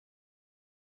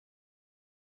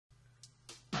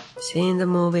Seen the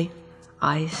movie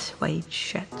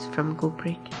EyesWideShut from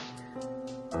Kubrick.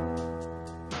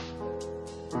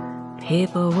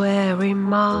 People wearing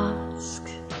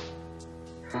masks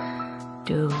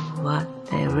do what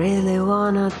they really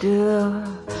wanna do.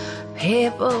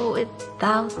 People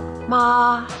without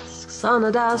masks on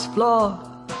the dance floor,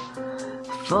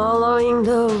 following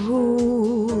the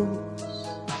rules,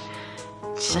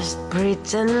 just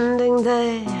pretending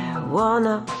they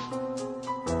wanna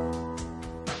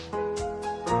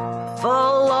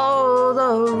follow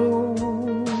the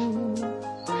rules.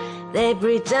 They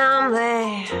pretend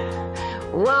they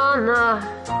wanna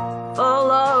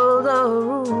follow the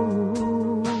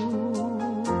rules,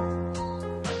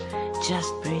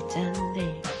 just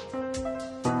pretending.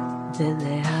 Then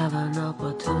they have an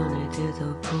opportunity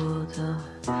to put a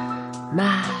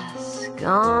mask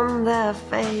on their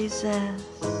faces,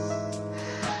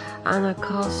 and a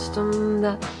costume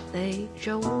that they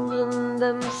chosen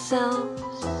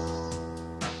themselves,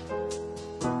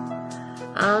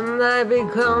 and they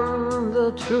become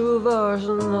the true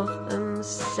version of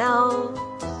themselves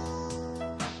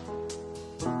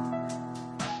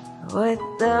with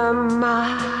their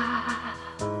masks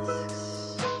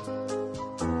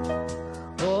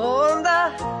on their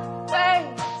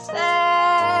faces,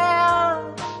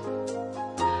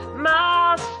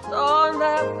 masks on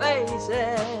their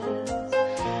faces.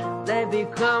 They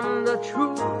become the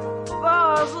true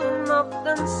version of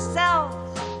themselves,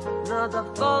 not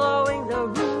following the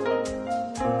rules,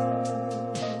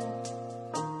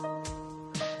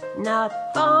 not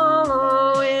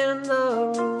following the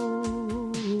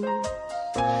rules,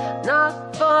 not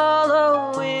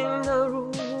following the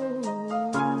rules.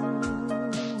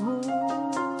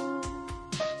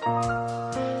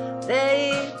 They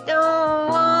don't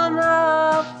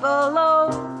wanna follow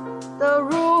the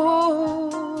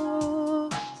rules,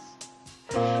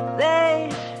 they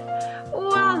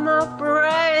wanna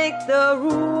break the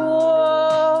rules.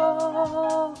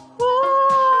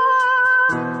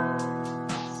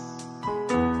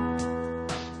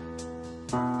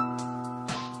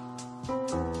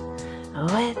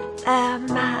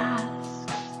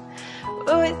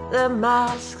 With the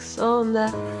masks on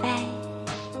their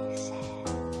faces,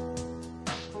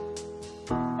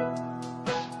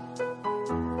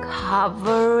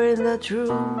 covering the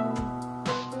true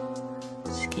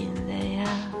skin they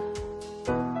have.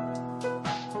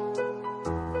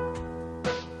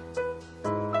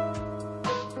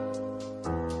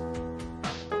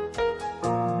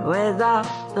 Without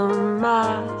the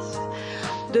mask,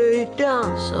 they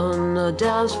dance on the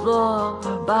dance floor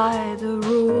by the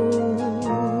rules.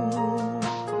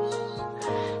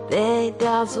 They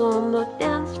dance on the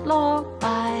dance floor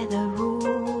by the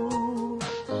rules.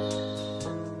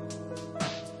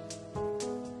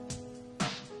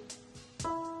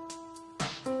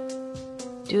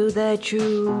 Do they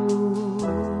choose?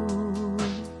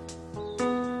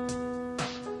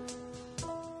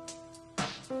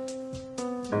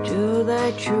 Do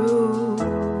they choose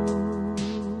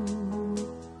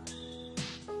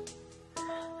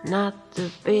not to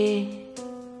be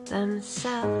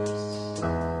themselves?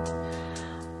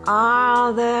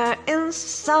 Are their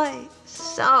insides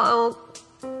so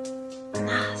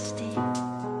nasty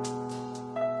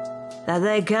that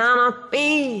they cannot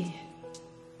be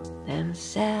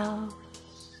themselves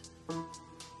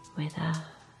without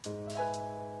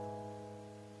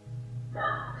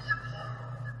mask?